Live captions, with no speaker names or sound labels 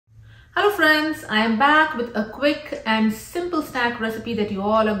Hello friends, I am back with a quick and simple snack recipe that you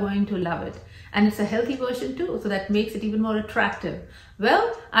all are going to love it. And it's a healthy version too, so that makes it even more attractive.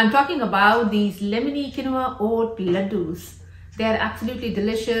 Well, I'm talking about these lemony quinoa oat LADOOS. They are absolutely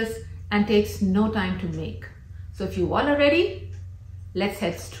delicious and takes no time to make. So if you all are ready, let's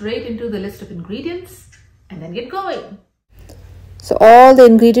head straight into the list of ingredients and then get going. So all the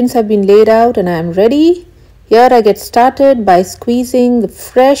ingredients have been laid out and I am ready. Here I get started by squeezing the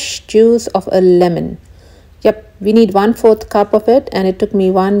fresh juice of a lemon. Yep, we need 1/4 cup of it and it took me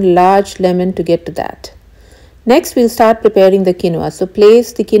one large lemon to get to that. Next we'll start preparing the quinoa. So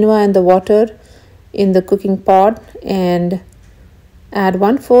place the quinoa and the water in the cooking pot and add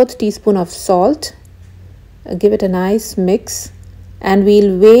 1/4 teaspoon of salt. Give it a nice mix and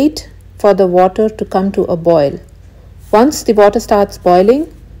we'll wait for the water to come to a boil. Once the water starts boiling,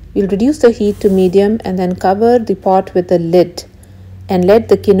 we'll reduce the heat to medium and then cover the pot with the lid and let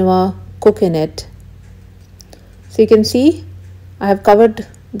the quinoa cook in it. So you can see I have covered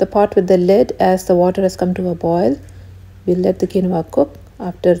the pot with the lid as the water has come to a boil. We'll let the quinoa cook.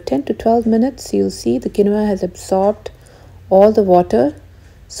 After 10 to 12 minutes, you'll see the quinoa has absorbed all the water.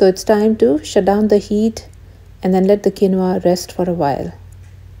 So it's time to shut down the heat and then let the quinoa rest for a while.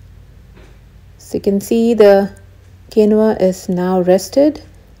 So you can see the quinoa is now rested.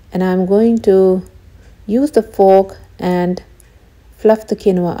 And I'm going to use the fork and fluff the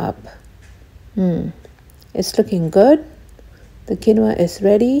quinoa up. It's looking good. The quinoa is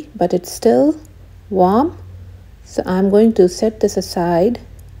ready, but it's still warm. So I'm going to set this aside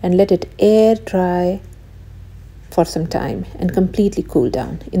and let it air dry for some time and completely cool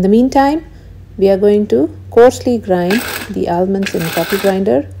down. In the meantime, we are going to coarsely grind the almonds in a coffee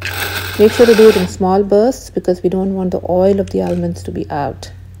grinder. Make sure to do it in small bursts because we don't want the oil of the almonds to be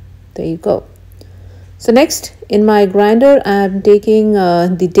out. There you go. So next in my grinder I'm taking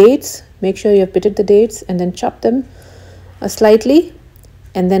the dates. Make sure you have pitted the dates and then chop them slightly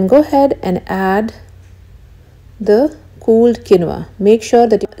and then go ahead and add the cooled quinoa. Make sure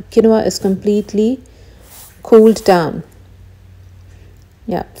that your quinoa is completely cooled down.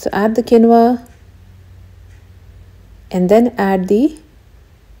 Yeah, so add the quinoa and then add the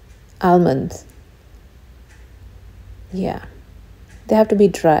almonds. Yeah, they have to be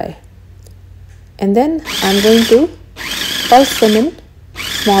dry. And then I'm going to pulse them in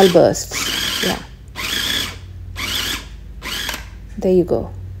small bursts. Yeah, there you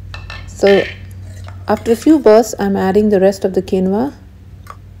go. So after a few bursts, I'm adding the rest of the quinoa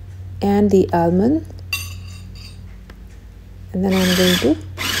and the almond. And then I'm going to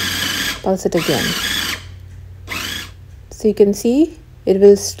pulse it again. So you can see it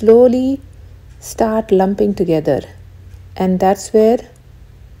will slowly start lumping together. And that's where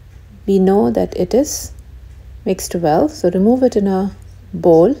we know that it is mixed well. So remove it in a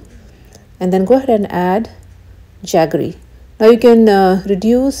bowl and then go ahead and add jaggery. Now you can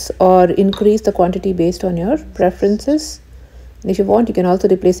reduce or increase the quantity based on your preferences. And if you want, you can also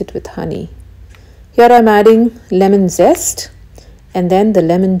replace it with honey. Here I'm adding lemon zest and then the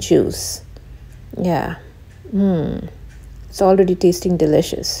lemon juice. Yeah, it's already tasting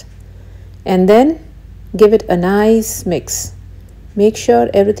delicious. And then give it a nice mix. Make sure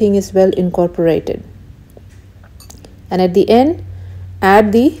everything is well incorporated. And at the end,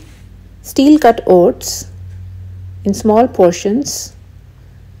 add the steel cut oats in small portions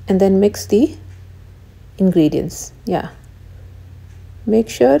and then mix the ingredients. Yeah. Make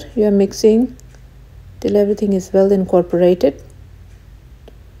sure you are mixing till everything is well incorporated.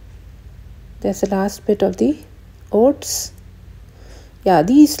 There's the last bit of the oats. Yeah,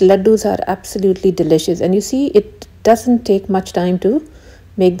 these LADOOS are absolutely delicious and you see it doesn't take much time to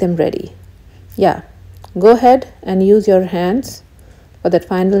make them ready. Yeah, go ahead and use your hands for that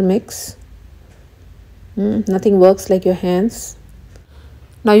final mix. Nothing works like your hands.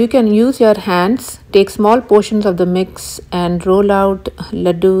 Now you can use your hands, take small portions of the mix and roll out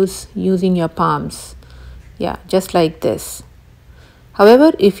LADOOS using your palms. Yeah, just like this.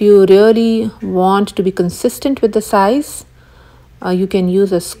 However, if you really want to be consistent with the size, you can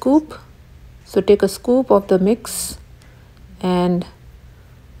use a scoop. So take a scoop of the mix and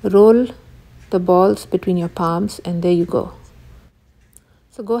roll the balls between your palms and there you go.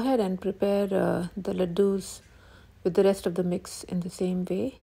 So go ahead and prepare the LADOOS with the rest of the mix in the same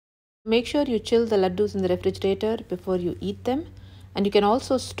way. Make sure you chill the LADOOS in the refrigerator before you eat them, and you can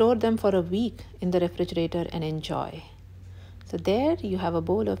also store them for a week in the refrigerator and enjoy. So there you have a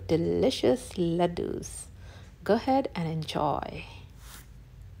bowl of delicious LADOOS. Go ahead and enjoy.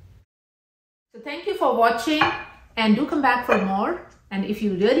 So thank you for watching and do come back for more. And if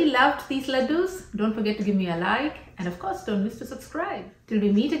you really loved these LADOOS, don't forget to give me a like and of course don't miss to subscribe. Till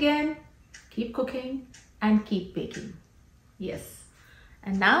we meet again. keep cooking, and keep baking. Yes.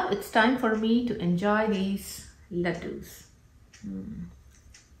 And now it's time for me to enjoy these ladoos.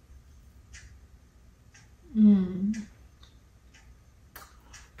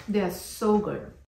 They are so good.